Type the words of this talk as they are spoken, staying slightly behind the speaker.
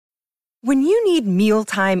When you need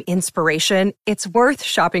mealtime inspiration, it's worth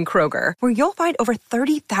shopping Kroger, where you'll find over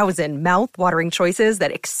 30,000 mouth-watering choices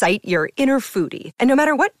that excite your inner foodie. And no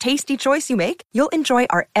matter what tasty choice you make, you'll enjoy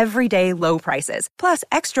our everyday low prices, plus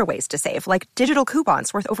extra ways to save, like digital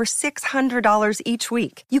coupons worth over $600 each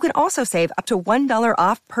week. You can also save up to $1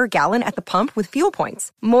 off per gallon at the pump with fuel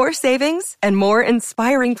points. More savings and more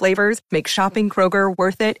inspiring flavors make shopping Kroger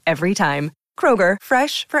worth it every time. Kroger,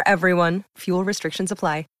 fresh for everyone. Fuel restrictions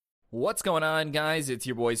apply. What's going on, guys? It's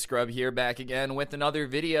your boy Scrub here, back again with another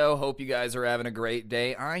video. Hope you guys are having a great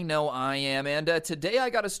day. I know I am, and today I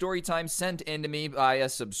got a story time sent in to me by a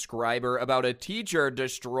subscriber about a teacher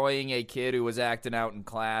destroying a kid who was acting out in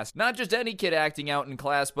class. Not just any kid acting out in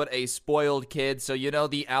class, but a spoiled kid, so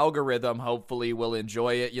the algorithm hopefully will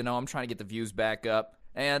enjoy it. I'm trying to get the views back up,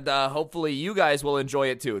 and hopefully you guys will enjoy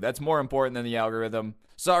it too. That's more important than the algorithm.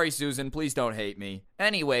 Sorry, Susan, please don't hate me.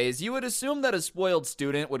 Anyways, you would assume that a spoiled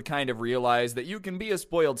student would kind of realize that you can be a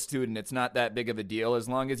spoiled student. It's not that big of a deal as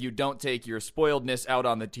long as you don't take your spoiledness out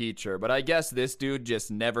on the teacher. But I guess this dude just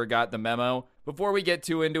never got the memo. Before we get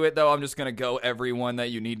too into it, though, I'm just going to go everyone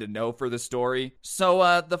that you need to know for the story.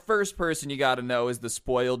 So, the first person you got to know is the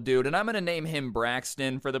spoiled dude, and I'm going to name him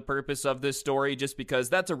Braxton for the purpose of this story, just because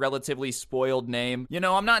that's a relatively spoiled name.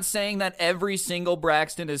 I'm not saying that every single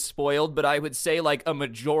Braxton is spoiled, but I would say, like, a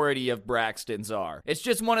majority of Braxtons are. It's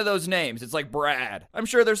just one of those names. It's like Brad. I'm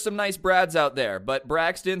sure there's some nice Brads out there, but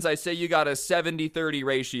Braxtons, I say you got a 70-30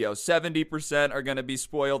 ratio. 70% are going to be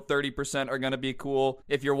spoiled, 30% are going to be cool.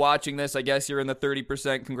 If you're watching this, I guess you're in the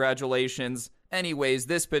 30%, congratulations. Anyways,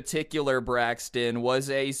 this particular Braxton was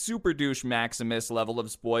a super douche Maximus level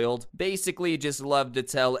of spoiled. Basically just loved to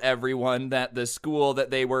tell everyone that the school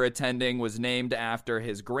that they were attending was named after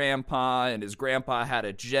his grandpa, and his grandpa had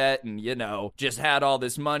a jet and, just had all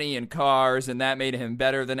this money and cars, and that made him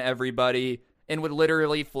better than everybody. And would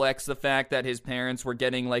literally flex the fact that his parents were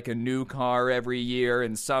getting like a new car every year,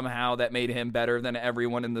 and somehow that made him better than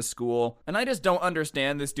everyone in the school. And I just don't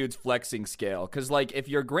understand this dude's flexing scale, because like if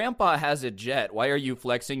your grandpa has a jet, why are you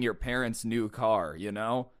flexing your parents' new car,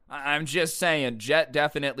 I'm just saying, jet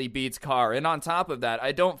definitely beats car. And on top of that,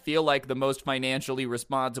 I don't feel like the most financially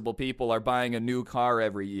responsible people are buying a new car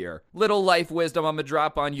every year. Little life wisdom I'm gonna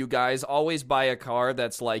drop on you guys: always buy a car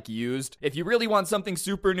that's like used. If you really want something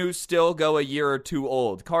super new, still go a year or two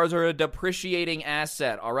old. Cars are a depreciating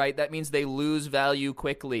asset, alright? That means they lose value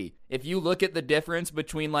quickly. If you look at the difference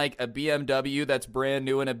between like a BMW that's brand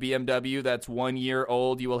new and a BMW that's 1 year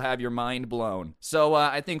old, you will have your mind blown. So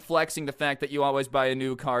I think flexing the fact that you always buy a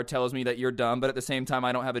new car tells me that you're dumb, but at the same time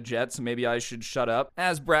I don't have a jet, so maybe I should shut up.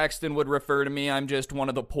 As Braxton would refer to me, I'm just one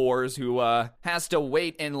of the poors who has to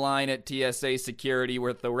wait in line at TSA security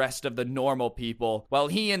with the rest of the normal people while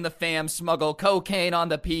he and the fam smuggle cocaine on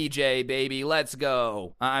the PJ, baby. Let's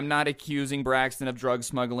go. I'm not accusing Braxton of drug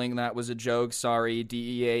smuggling. That was a joke. Sorry,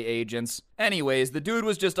 DEA agents. Anyways, the dude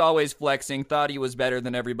was just always flexing, thought he was better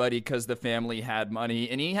than everybody because the family had money,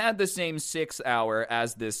 and he had the same 6 hour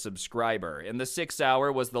as this subscriber. And the 6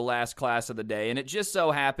 hour was the last class of the day, and it just so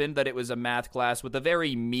happened that it was a math class with a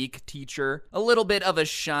very meek teacher, a little bit of a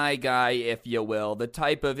shy guy, if you will, the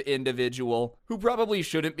type of individual who probably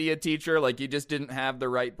shouldn't be a teacher, like he just didn't have the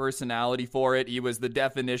right personality for it. He was the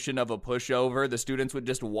definition of a pushover. The students would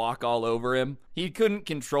just walk all over him. He couldn't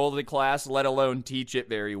control the class, let alone teach it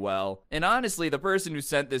very well. And honestly, the person who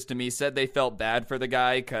sent this to me said they felt bad for the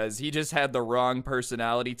guy because he just had the wrong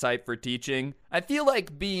personality type for teaching. I feel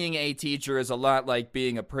like being a teacher is a lot like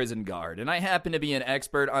being a prison guard, and I happen to be an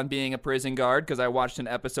expert on being a prison guard because I watched an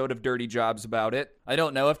episode of Dirty Jobs about it. I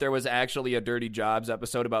don't know if there was actually a Dirty Jobs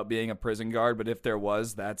episode about being a prison guard, but if there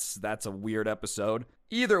was, that's a weird episode.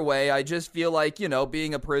 Either way, I just feel like,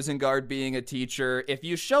 being a prison guard, being a teacher, if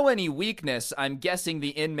you show any weakness, I'm guessing the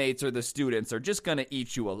inmates or the students are just gonna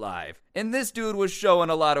eat you alive. And this dude was showing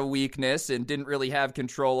a lot of weakness and didn't really have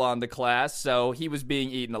control on the class, so he was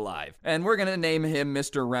being eaten alive. And we're gonna name him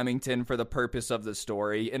Mr. Remington for the purpose of the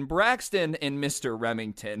story. And Braxton and Mr.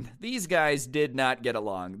 Remington, these guys did not get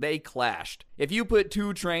along. They clashed. If you put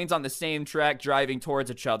two trains on the same track driving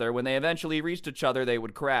towards each other, when they eventually reached each other, they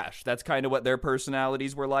would crash. That's kind of what their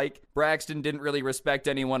personalities were like. Braxton didn't really respect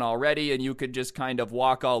anyone already, and you could just kind of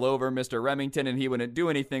walk all over Mr. Remington and he wouldn't do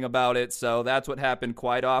anything about it, so that's what happened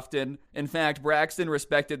quite often. In fact, Braxton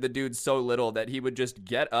respected the dude so little that he would just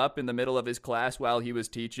get up in the middle of his class while he was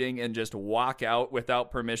teaching and just walk out without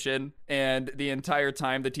permission. And the entire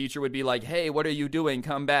time the teacher would be like, "Hey, what are you doing?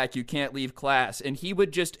 Come back, you can't leave class." And he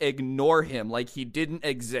would just ignore him like he didn't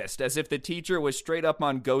exist, as if the teacher was straight up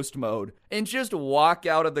on ghost mode, and just walk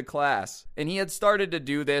out of the class. And he had started started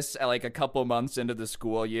to do this like a couple months into the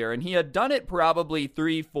school year, and he had done it probably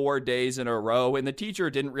 3-4 days in a row, and the teacher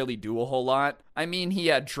didn't really do a whole lot. I mean, he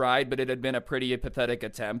had tried, but it had been a pretty pathetic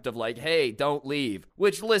attempt of like, hey, don't leave.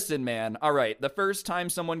 Which, listen, man, all right, the first time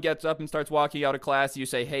someone gets up and starts walking out of class, you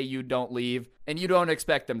say, hey, you don't leave, and you don't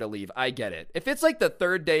expect them to leave. I get it. If it's like the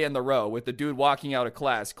third day in the row with the dude walking out of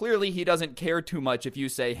class, clearly he doesn't care too much if you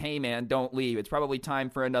say, hey, man, don't leave. It's probably time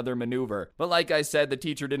for another maneuver. But like I said, the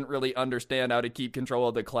teacher didn't really understand how to keep control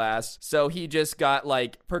of the class, so he just got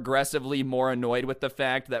like progressively more annoyed with the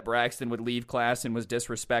fact that Braxton would leave class and was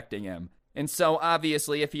disrespecting him. And so,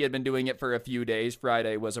 obviously, if he had been doing it for a few days,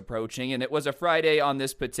 Friday was approaching, and it was a Friday on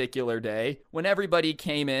this particular day when everybody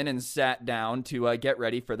came in and sat down to get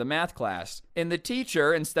ready for the math class. And the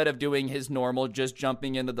teacher, instead of doing his normal, just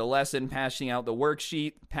jumping into the lesson, passing out the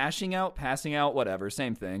worksheet, passing out, whatever,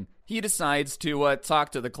 same thing, he decides to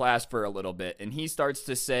talk to the class for a little bit, and he starts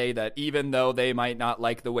to say that even though they might not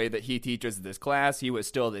like the way that he teaches this class, he was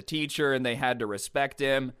still the teacher, and they had to respect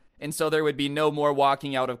him. And so there would be no more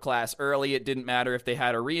walking out of class early. It didn't matter if they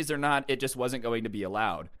had a reason or not. It just wasn't going to be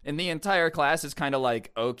allowed. And the entire class is kind of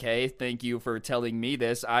like, okay, thank you for telling me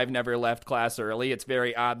this. I've never left class early. It's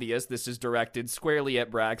very obvious this is directed squarely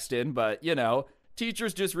at Braxton, but, you know,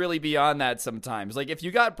 teachers just really beyond that sometimes. Like, if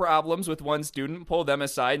you got problems with one student, pull them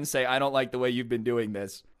aside and say, I don't like the way you've been doing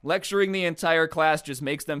this. Lecturing the entire class just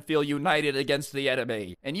makes them feel united against the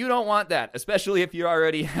enemy. And you don't want that, especially if you're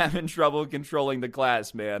already having trouble controlling the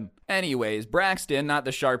class, man. Anyways, Braxton, not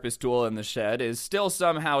the sharpest tool in the shed, is still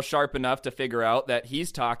somehow sharp enough to figure out that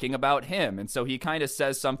he's talking about him. And so he kind of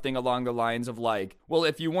says something along the lines of like, well,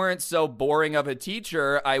 if you weren't so boring of a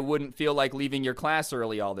teacher, I wouldn't feel like leaving your class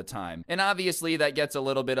early all the time. And obviously that gets a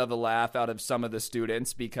little bit of a laugh out of some of the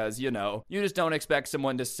students because, you know, you just don't expect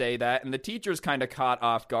someone to say that. And the teacher's kind of caught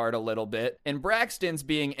off guard a little bit, and Braxton's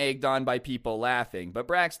being egged on by people laughing, but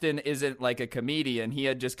Braxton isn't like a comedian. He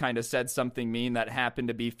had just kind of said something mean that happened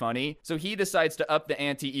to be funny, so he decides to up the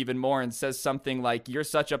ante even more and says something like, you're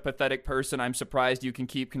such a pathetic person, I'm surprised you can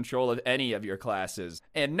keep control of any of your classes.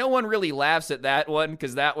 And no one really laughs at that one,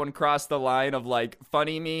 because that one crossed the line of like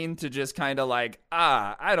funny mean to just kind of like,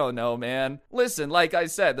 I don't know, man. Listen, like I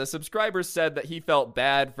said, the subscriber said that he felt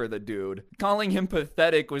bad for the dude. Calling him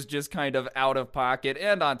pathetic was just kind of out of pocket,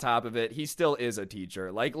 and on top of it, he still is a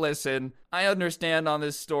teacher. Like, listen, I understand on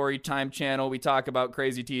this story time channel, we talk about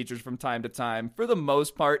crazy teachers from time to time. For the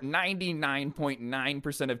most part,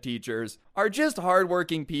 99.9% of teachers are just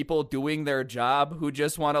hardworking people doing their job who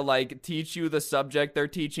just want to like teach you the subject they're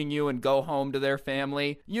teaching you and go home to their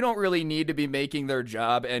family. You don't really need to be making their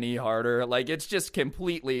job any harder. Like, it's just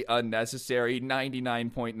completely unnecessary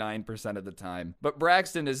 99.9% of the time. But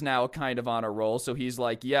Braxton is now kind of on a roll, so he's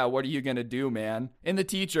like, yeah, what are you gonna do, man? And the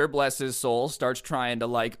teacher, bless his soul, starts trying to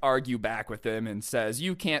like argue back with him and says,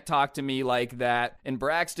 you can't talk to me like that. And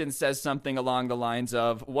Braxton says something along the lines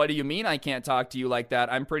of, what do you mean I can't talk to you like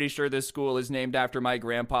that? I'm pretty sure this school is named after my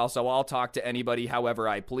grandpa, so I'll talk to anybody however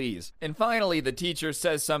I please. And finally, the teacher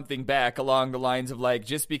says something back along the lines of like,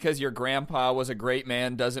 just because your grandpa was a great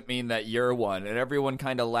man doesn't mean that you're one. And everyone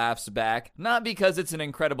kind of laughs back, not because it's an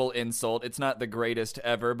incredible insult, it's not the greatest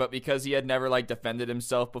ever, but because he had never like defended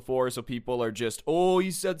himself before, so people are just, oh,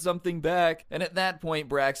 he said something back. And at that point,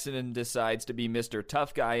 Braxton decides to be Mr.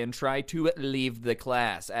 Tough Guy and try to leave the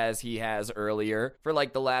class, as he has earlier for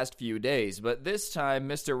like the last few days. But this time,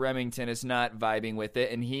 Mr. Remington is not vibing with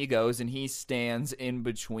it, and he goes and he stands in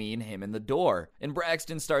between him and the door. And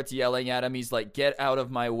Braxton starts yelling at him. He's like, get out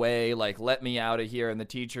of my way, like, let me out of here. And the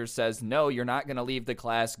teacher says, no, you're not gonna leave the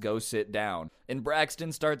class, go sit down. And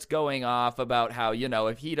Braxton starts going off about how, you know,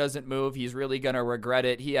 if he doesn't move, he's really gonna regret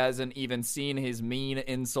it. He hasn't even seen his mean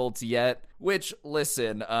insults yet. Which,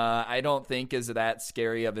 listen, I don't think is that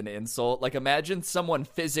scary of an insult. Like, imagine someone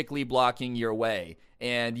physically blocking your way,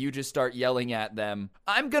 and you just start yelling at them,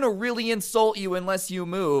 I'm gonna really insult you unless you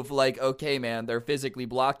move. Like, okay, man, they're physically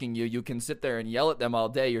blocking you. You can sit there and yell at them all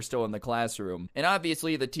day. You're still in the classroom. And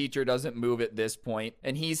obviously, the teacher doesn't move at this point.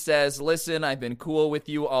 And he says, listen, I've been cool with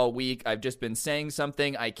you all week. I've just been saying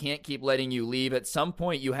something. I can't keep letting you leave. At some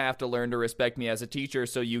point, you have to learn to respect me as a teacher,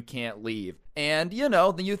 so you can't leave. And, you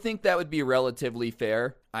know, you think that would be relatively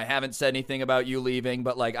fair. I haven't said anything about you leaving,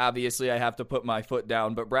 but, like, obviously I have to put my foot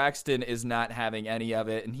down. But Braxton is not having any of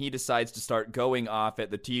it, and he decides to start going off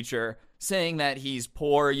at the teacher, saying that he's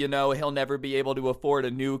poor, he'll never be able to afford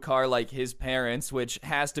a new car like his parents, which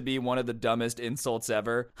has to be one of the dumbest insults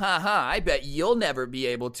ever. Haha, I bet you'll never be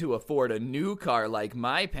able to afford a new car like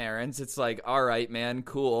my parents. It's like, all right, man,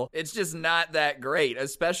 cool. It's just not that great,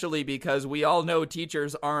 especially because we all know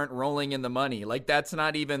teachers aren't rolling in the money. Like, that's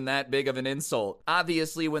not even that big of an insult.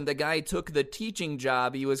 Obviously, when the guy took the teaching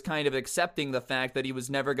job, he was kind of accepting the fact that he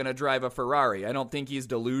was never going to drive a Ferrari. I don't think he's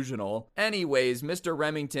delusional. Anyways, Mr.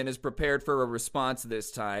 Remington is prepared for a response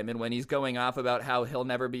this time, and when he's going off about how he'll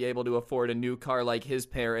never be able to afford a new car like his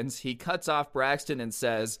parents, he cuts off Braxton and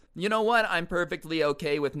says, you know what, I'm perfectly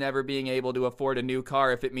okay with never being able to afford a new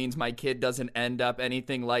car if it means my kid doesn't end up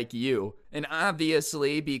anything like you. And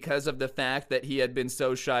obviously, because of the fact that he had been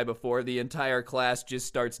so shy before, the entire class just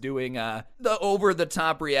starts doing the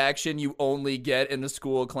over-the-top reaction you only get in the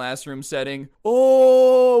school classroom setting.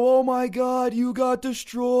 Oh my God, you got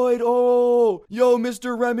destroyed. Oh, yo,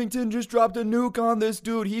 Mr. Remington just dropped a nuke on this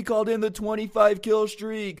dude. He called in the 25 kill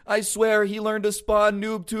streak. I swear he learned to spawn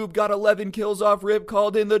noob tube, got 11 kills off rip,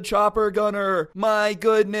 called in the chopper gunner. My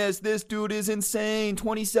goodness, this dude is insane.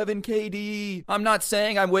 27 KD. I'm not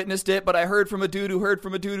saying I witnessed it, but I heard from a dude who heard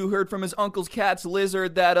from a dude who heard from his uncle's cat's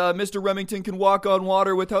lizard that Mr. Remington can walk on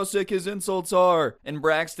water with how sick his insults are. And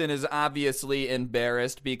Braxton is obviously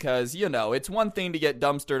embarrassed because, it's one thing to get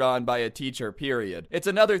dumpstered on by a teacher, period. It's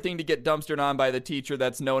another thing to get dumpstered on by the teacher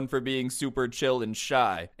that's known for being super chill and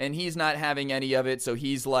shy. And he's not having any of it, so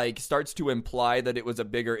he's starts to imply that it was a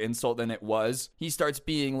bigger insult than it was. He starts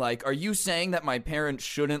being like, are you saying that my parents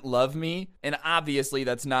shouldn't love me? And obviously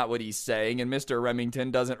that's not what he's saying, and Mr.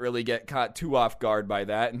 Remington doesn't really get caught too off guard by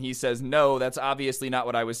that, and he says, no, that's obviously not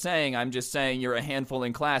what I was saying. I'm just saying you're a handful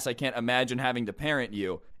in class. I can't imagine having to parent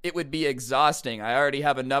you. It would be exhausting. I already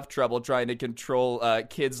have enough trouble trying to control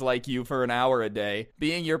kids like you for an hour a day.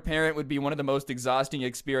 Being your parent would be one of the most exhausting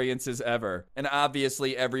experiences ever. And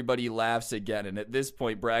obviously everybody laughs again, and at this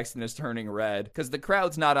point Braxton is turning red because the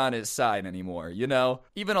crowd's not on his side anymore,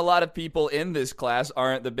 Even a lot of people in this class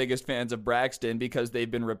aren't the biggest fans of Braxton because they've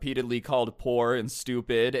been repeatedly called poor and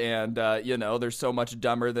stupid, and they're so much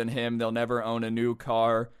dumber than him, they'll never own a new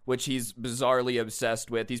car, which he's bizarrely obsessed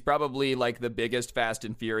with. He's probably the biggest Fast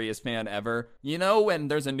and Furious fan ever. When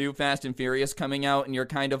there's a new Fast and Furious coming out and you're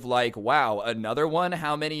kind of like, wow, another one?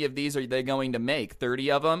 How many of these are they going to make?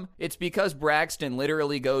 30 of them? It's because Braxton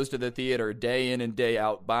literally goes to the theater day in and day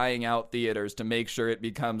out, buying out theaters to make sure it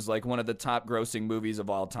becomes one of the top grossing movies of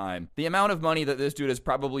all time. The amount of money that this dude has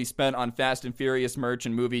probably spent on Fast and Furious merch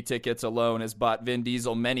and movie tickets alone has bought Vin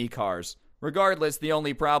Diesel many cars. Regardless, the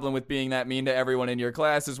only problem with being that mean to everyone in your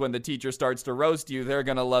class is when the teacher starts to roast you, they're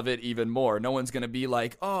gonna love it even more. No one's gonna be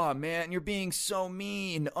like, oh man, you're being so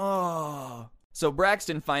mean, oh. So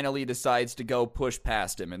Braxton finally decides to go push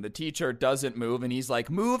past him, and the teacher doesn't move, and he's like,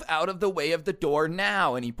 move out of the way of the door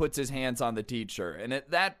now, and he puts his hands on the teacher. And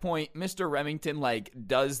at that point, Mr. Remington,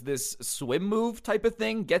 does this swim move type of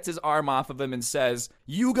thing, gets his arm off of him and says,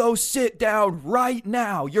 you go sit down right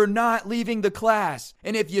now. You're not leaving the class.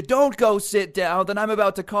 And if you don't go sit down, then I'm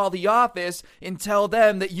about to call the office and tell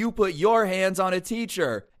them that you put your hands on a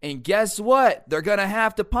teacher. And guess what? They're gonna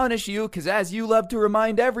have to punish you because, as you love to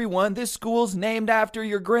remind everyone, this school's named after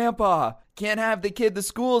your grandpa. Can't have the kid the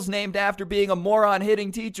school's named after being a moron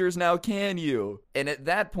hitting teachers now, can you? And at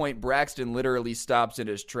that point, Braxton literally stops in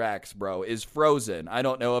his tracks, bro, is frozen. I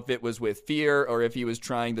don't know if it was with fear or if he was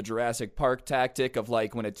trying the Jurassic Park tactic of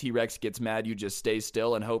when a T-Rex gets mad, you just stay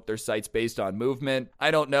still and hope their sight's based on movement. I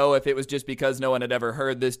don't know if it was just because no one had ever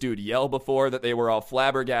heard this dude yell before that they were all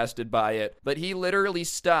flabbergasted by it, but he literally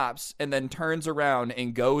stops and then turns around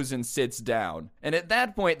and goes and sits down. And at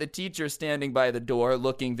that point, the teacher's standing by the door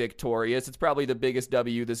looking victorious. It's probably the biggest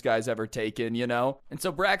W this guy's ever taken, And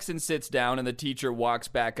so Braxton sits down and the teacher walks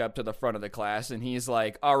back up to the front of the class and he's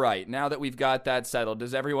like, all right, now that we've got that settled,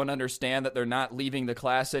 does everyone understand that they're not leaving the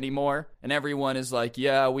class anymore? And everyone is like,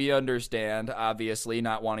 yeah, we understand, obviously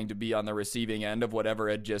not wanting to be on the receiving end of whatever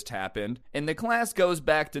had just happened. And the class goes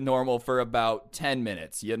back to normal for about 10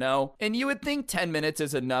 minutes, And you would think 10 minutes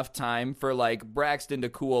is enough time for Braxton to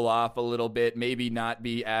cool off a little bit, maybe not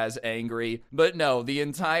be as angry. But no, the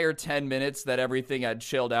entire 10 minutes that everything had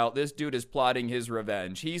chilled out, this dude is plotting his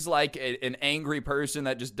revenge. He's like an angry person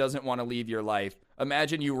that just doesn't want to leave your life.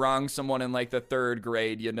 Imagine you wrong someone in the third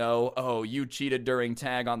grade, Oh, you cheated during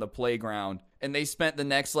tag on the playground. And they spent the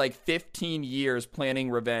next 15 years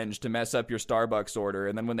planning revenge to mess up your Starbucks order.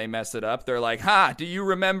 And then when they mess it up, they're like, ha, do you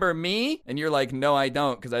remember me? And you're like, no, I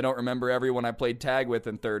don't, because I don't remember everyone I played tag with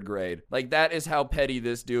in third grade. That is how petty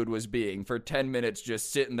this dude was being for 10 minutes,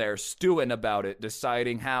 just sitting there stewing about it,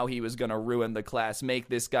 deciding how he was going to ruin the class, make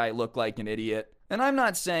this guy look like an idiot. And I'm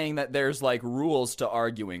not saying that there's like rules to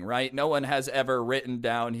arguing, right? No one has ever written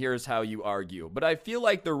down, here's how you argue. But I feel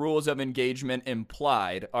like the rules of engagement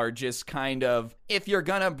implied are just kind of, if you're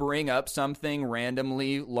gonna bring up something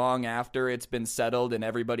randomly long after it's been settled and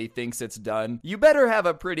everybody thinks it's done, you better have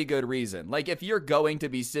a pretty good reason. Like if you're going to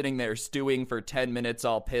be sitting there stewing for 10 minutes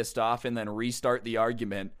all pissed off and then restart the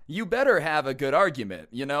argument, you better have a good argument,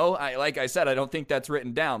 you know? Like I said, I don't think that's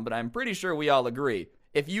written down, but I'm pretty sure we all agree.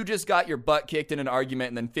 If you just got your butt kicked in an argument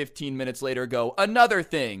and then 15 minutes later go, another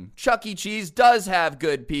thing, Chuck E. Cheese does have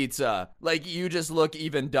good pizza, like you just look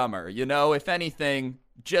even dumber, you know? If anything,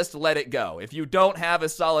 just let it go. If you don't have a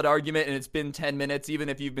solid argument and it's been 10 minutes, even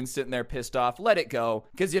if you've been sitting there pissed off, let it go.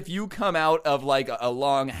 Because if you come out of like a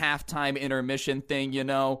long halftime intermission thing, you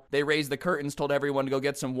know, they raised the curtains, told everyone to go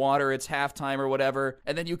get some water, it's halftime or whatever,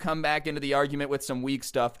 and then you come back into the argument with some weak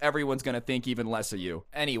stuff, everyone's gonna think even less of you.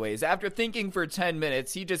 Anyways, after thinking for 10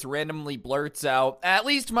 minutes, he just randomly blurts out, "At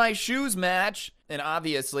least my shoes match." And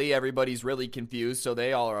obviously everybody's really confused, so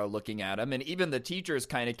they all are looking at him. And even the teacher's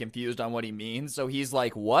kind of confused on what he means. So he's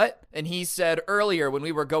like, what? And he said earlier when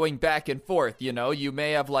we were going back and forth, you know, you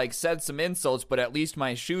may have like said some insults, but at least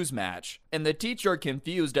my shoes match. And the teacher,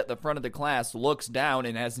 confused at the front of the class, looks down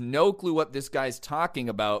and has no clue what this guy's talking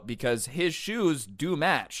about because his shoes do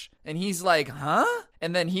match. And he's like, huh?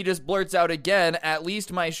 And then he just blurts out again, "At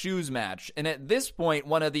least my shoes match." And at this point,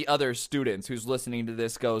 one of the other students who's listening to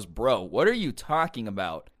this goes, "Bro, what are you talking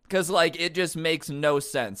about?" Because, like, it just makes no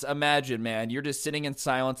sense. Imagine, man, you're just sitting in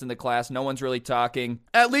silence in the class. No one's really talking.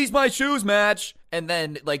 "At least my shoes match." And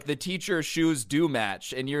then, like, the teacher's shoes do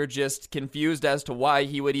match. And you're just confused as to why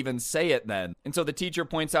he would even say it then. And so the teacher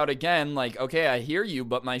points out again, like, "Okay, I hear you,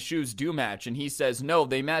 but my shoes do match." And he says, "No,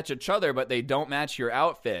 they match each other, but they don't match your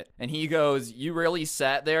outfit." And he goes, "You really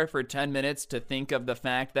sat there for 10 minutes to think of the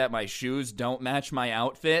fact that my shoes don't match my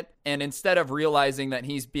outfit?" And instead of realizing that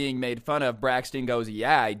he's being made fun of, Braxton goes,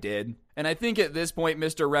 "Yeah, I did." And I think at this point,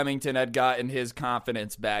 Mr. Remington had gotten his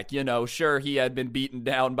confidence back. You know, sure, he had been beaten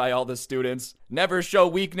down by all the students. Never show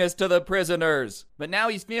weakness to the prisoners. But now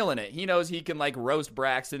he's feeling it. He knows he can, like, roast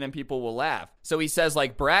Braxton and people will laugh. So he says,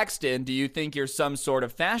 like, "Braxton, do you think you're some sort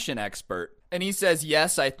of fashion expert?" And he says,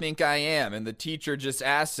 "Yes, I think I am." And the teacher just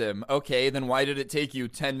asks him, "Okay, then why did it take you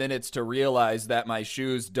 10 minutes to realize that my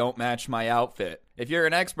shoes don't match my outfit? If you're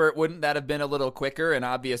an expert, wouldn't that have been a little quicker?" And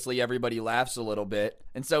obviously everybody laughs a little bit.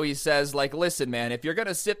 And so he says, like, "Listen, man, if you're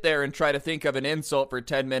gonna sit there and try to think of an insult for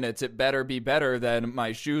 10 minutes, it better be better than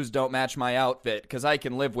my shoes don't match my outfit, because I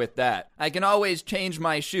can live with that. I can always change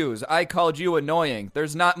my shoes. I called you annoying.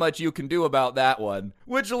 There's not much you can do about that one."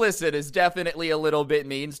 Which, listen, is definitely a little bit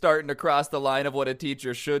mean, starting to cross the line of what a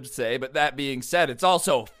teacher should say. But that being said, it's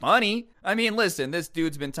also funny. I mean, listen, this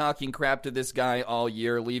dude's been talking crap to this guy all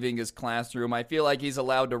year, leaving his classroom. I feel like he's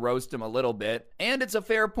allowed to roast him a little bit. And it's a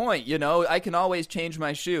fair point, you know? I can always change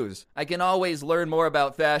my shoes. I can always learn more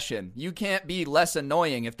about fashion. You can't be less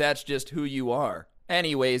annoying if that's just who you are.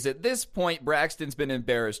 Anyways, at this point, Braxton's been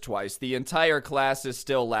embarrassed twice. The entire class is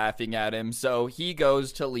still laughing at him, so he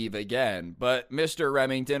goes to leave again. But Mr.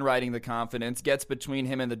 Remington, riding the confidence, gets between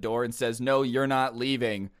him and the door and says, "No, you're not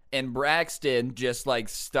leaving." And Braxton just, like,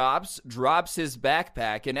 stops, drops his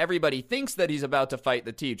backpack, and everybody thinks that he's about to fight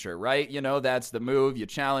the teacher, right? You know, that's the move. You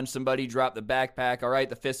challenge somebody, drop the backpack, all right,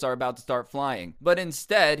 the fists are about to start flying. But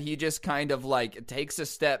instead, he just kind of, like, takes a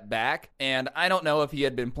step back, and I don't know if he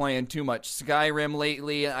had been playing too much Skyrim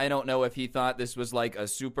lately. I don't know if he thought this was, like, a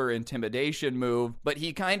super intimidation move, but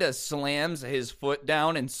he kind of slams his foot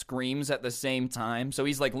down and screams at the same time. So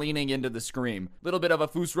he's, like, leaning into the scream. Little bit of a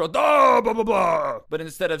foosro, blah, blah, blah, blah. But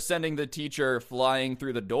instead of sending the teacher flying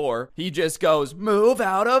through the door, he just goes, "Move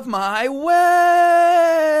out of my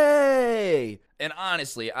way!" And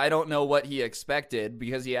honestly, I don't know what he expected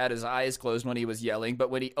because he had his eyes closed when he was yelling, but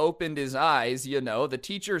when he opened his eyes, you know, the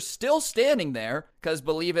teacher's still standing there because,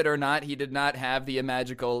 believe it or not, he did not have the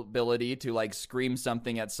magical ability to, like, scream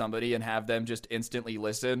something at somebody and have them just instantly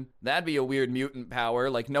listen. That'd be a weird mutant power.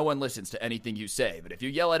 Like, no one listens to anything you say, but if you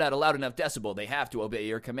yell it at a loud enough decibel, they have to obey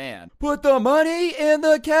your command. "Put the money in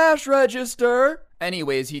the cash register!"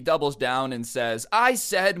 Anyways, he doubles down and says, "I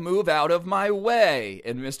said move out of my way."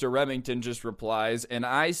 And Mr. Remington just replies, "And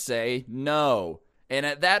I say no." And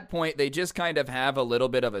at that point, they just kind of have a little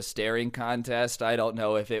bit of a staring contest. I don't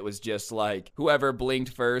know if it was just like whoever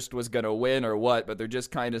blinked first was gonna win or what, but they're just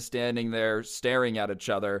kind of standing there staring at each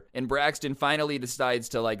other. And Braxton finally decides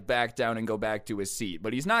to like back down and go back to his seat.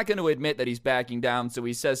 But he's not going to admit that he's backing down, so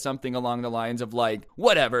he says something along the lines of like,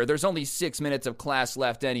 whatever, there's only 6 minutes of class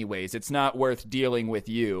left anyways. It's not worth dealing with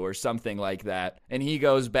you, or something like that. And he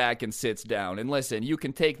goes back and sits down. And listen, you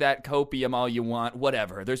can take that copium all you want,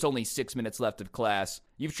 whatever. There's only 6 minutes left of class.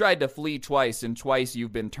 You've tried to flee twice, and twice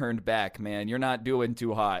you've been turned back, man. You're not doing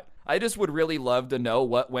too hot. I just would really love to know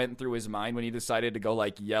what went through his mind when he decided to go,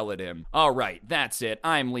 like, yell at him. All right, that's it.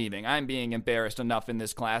 I'm leaving. I'm being embarrassed enough in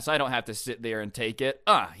this class. I don't have to sit there and take it.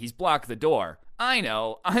 He's blocked the door. I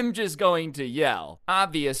know, I'm just going to yell.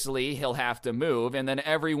 Obviously, he'll have to move, and then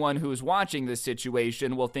everyone who's watching this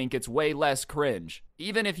situation will think it's way less cringe.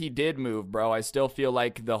 Even if he did move, bro, I still feel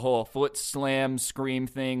like the whole foot slam scream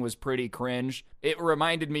thing was pretty cringe. It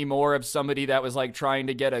reminded me more of somebody that was like trying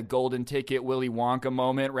to get a golden ticket Willy Wonka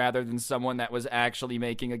moment rather than someone that was actually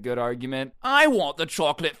making a good argument. I want the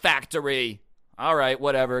chocolate factory. All right,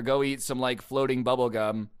 whatever, go eat some, like, floating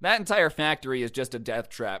bubblegum. That entire factory is just a death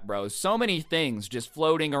trap, bro. So many things just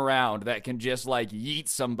floating around that can just, like, yeet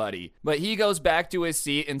somebody. But he goes back to his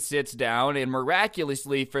seat and sits down, and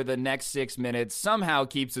miraculously, for the next 6 minutes, somehow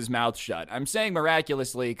keeps his mouth shut. I'm saying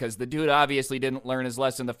miraculously because the dude obviously didn't learn his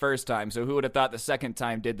lesson the first time, so who would have thought the second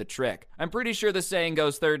time did the trick? I'm pretty sure the saying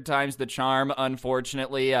goes third time's the charm.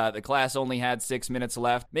 Unfortunately, the class only had 6 minutes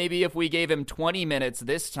left. Maybe if we gave him 20 minutes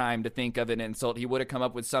this time to think of an insult, he would have come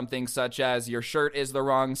up with something such as, your shirt is the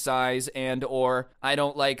wrong size, and or, I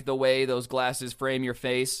don't like the way those glasses frame your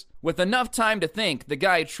face. With enough time to think, the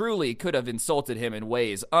guy truly could have insulted him in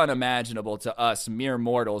ways unimaginable to us mere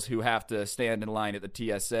mortals who have to stand in line at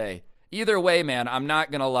the TSA. Either way, man, I'm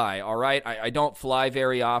not gonna lie, alright? I don't fly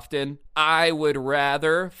very often. I would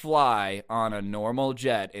rather fly on a normal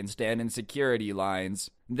jet and stand in security lines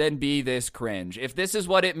than be this cringe. If this is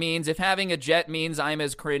what it means, if having a jet means I'm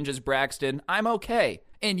as cringe as Braxton, I'm okay.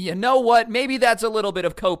 And you know what? Maybe that's a little bit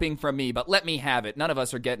of coping from me, but let me have it. None of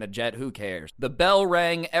us are getting a jet. Who cares? The bell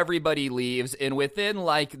rang, everybody leaves, and within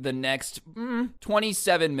like the next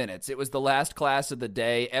 27 minutes, it was the last class of the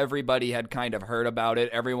day. Everybody had kind of heard about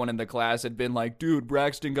it. Everyone in the class had been like, dude,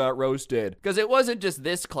 Braxton got roasted. Because it wasn't just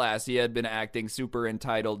this class he had been acting super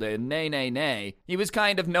entitled in. Nay. He was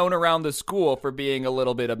kind of known around the school for being a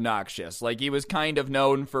little bit obnoxious. Like, he was kind of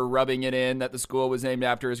known for rubbing it in that the school was named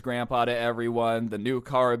after his grandpa to everyone. The new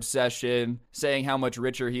car obsession, saying how much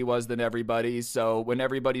richer he was than everybody. So when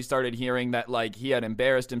everybody started hearing that, like, he had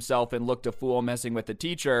embarrassed himself and looked a fool messing with the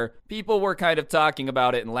teacher, people were kind of talking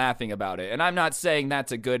about it and laughing about it. And I'm not saying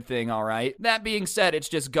that's a good thing, all right? That being said, it's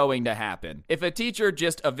just going to happen. If a teacher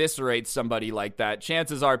just eviscerates somebody like that,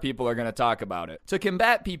 chances are people are going to talk about it. To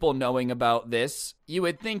combat people knowing about this, you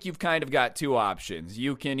would think you've kind of got two options.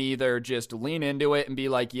 You can either just lean into it and be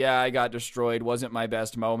like, yeah, I got destroyed, wasn't my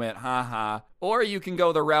best moment, haha. Or you can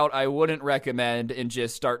go the route I wouldn't recommend and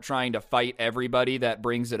just start trying to fight everybody that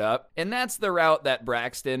brings it up. And that's the route that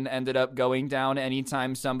Braxton ended up going down.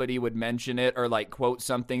 Anytime somebody would mention it or like quote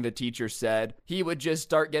something the teacher said, he would just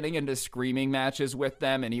start getting into screaming matches with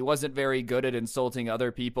them, and he wasn't very good at insulting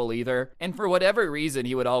other people either. And for whatever reason,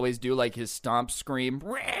 he would always do like his stomp scream.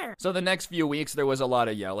 So the next few weeks there was a lot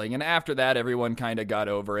of yelling, and after that everyone kind of got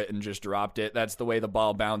over it and just dropped it. That's the way the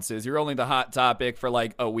ball bounces. You're only the hot topic for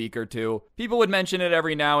like a week or two. People would mention it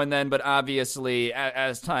every now and then, but obviously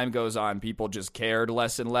as time goes on, people just cared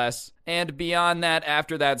less and less. And beyond that,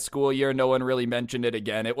 after that school year, no one really mentioned it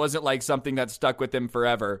again. It wasn't like something that stuck with him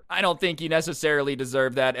forever. I don't think he necessarily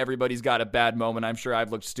deserved that. Everybody's got a bad moment. I'm sure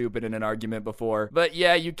I've looked stupid in an argument before. But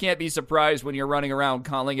yeah, you can't be surprised when you're running around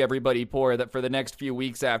calling everybody poor that for the next few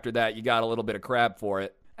weeks after that, you got a little bit of crap for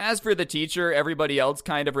it. As for the teacher, everybody else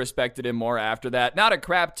kind of respected him more after that. Not a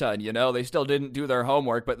crap ton, you know, they still didn't do their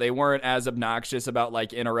homework, but they weren't as obnoxious about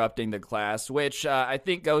like interrupting the class, which I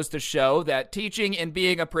think goes to show that teaching and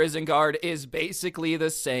being a prison guard is basically the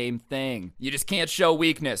same thing. You just can't show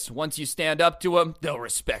weakness. Once you stand up to them, they'll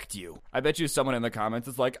respect you. I bet you someone in the comments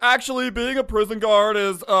is like, actually, being a prison guard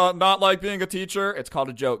is not like being a teacher. It's called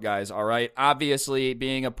a joke, guys, all right? Obviously,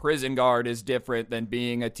 being a prison guard is different than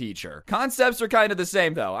being a teacher. Concepts are kind of the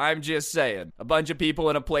same, though. video. I'm just saying. A bunch of people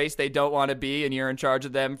in a place they don't want to be and you're in charge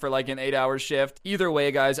of them for like an 8-hour shift. Either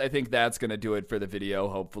way, guys, I think that's going to do it for the video.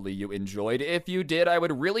 Hopefully you enjoyed. If you did, I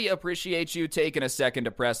would really appreciate you taking a second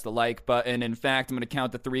to press the like button. In fact, I'm going to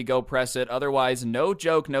count to 3, go press it. Otherwise, no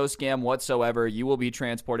joke, no scam whatsoever. You will be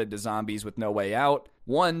transported to zombies with no way out.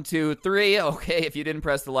 1, 2, 3. Okay, if you didn't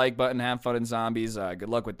press the like button, have fun in zombies. Good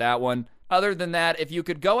luck with that one. Other than that, if you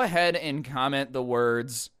could go ahead and comment the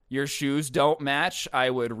words, "Your shoes don't match," I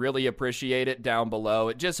would really appreciate it down below.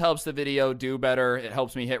 It just helps the video do better. It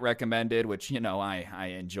helps me hit recommended, which, you know,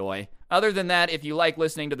 I enjoy. Other than that, if you like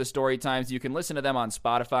listening to the story times, you can listen to them on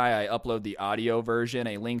Spotify. I upload the audio version.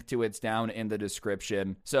 A link to it's down in the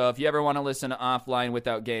description. So if you ever want to listen offline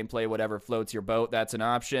without gameplay, whatever floats your boat, that's an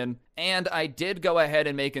option. And I did go ahead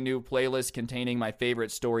and make a new playlist containing my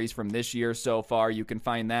favorite stories from this year so far. You can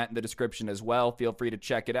find that in the description as well. Feel free to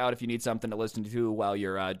check it out if you need something to listen to while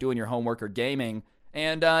you're doing your homework or gaming.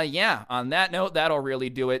 And yeah, on that note, that'll really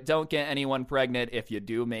do it. Don't get anyone pregnant. If you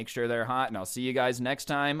do, make sure they're hot. And I'll see you guys next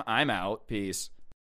time. I'm out. Peace.